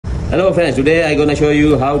Hello friends, today I'm gonna show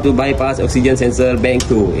you how to bypass oxygen sensor bank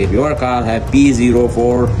 2. If your car have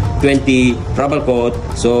P0420 trouble code,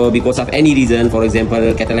 so because of any reason, for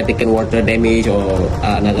example catalytic converter damage or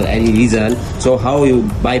another any reason, so how you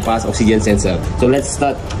bypass oxygen sensor. So let's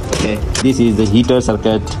start. Okay, this is the heater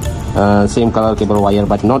circuit, same color cable wire,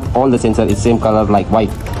 but not all the sensor is same color like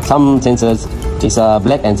white. Some sensors is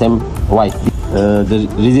black and some white. The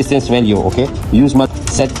resistance value, okay, you must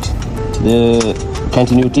set the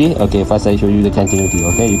continuity. Okay, first I show you the continuity.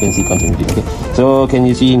 Okay, you can see continuity. Okay, so can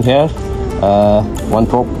you see in here, one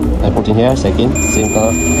probe I put in here, second same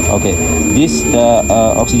color. Okay, this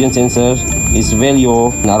oxygen sensor is value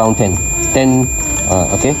around 10.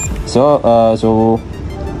 Okay, so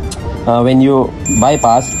when you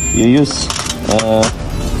bypass, you use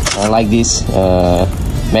like this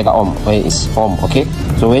mega ohm, is ohm. Okay,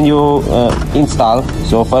 so when you install,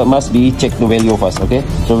 so first must be check the value first. Okay,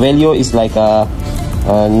 so value is like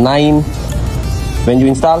 9. When you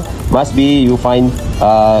install, must be you find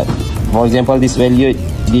for example this value,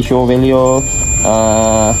 they show value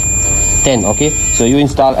 10. Okay, so you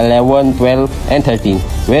install 11, 12 and 13.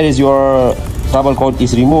 Where is your trouble code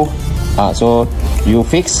is removed, so you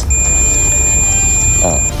fix.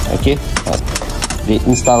 Okay, they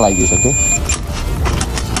install like this. Okay,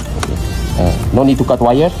 no need to cut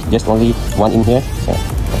wire, just only one in here.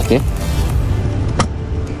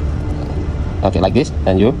 Okay, like this,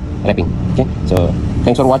 and you wrapping. Okay, so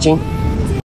thanks for watching.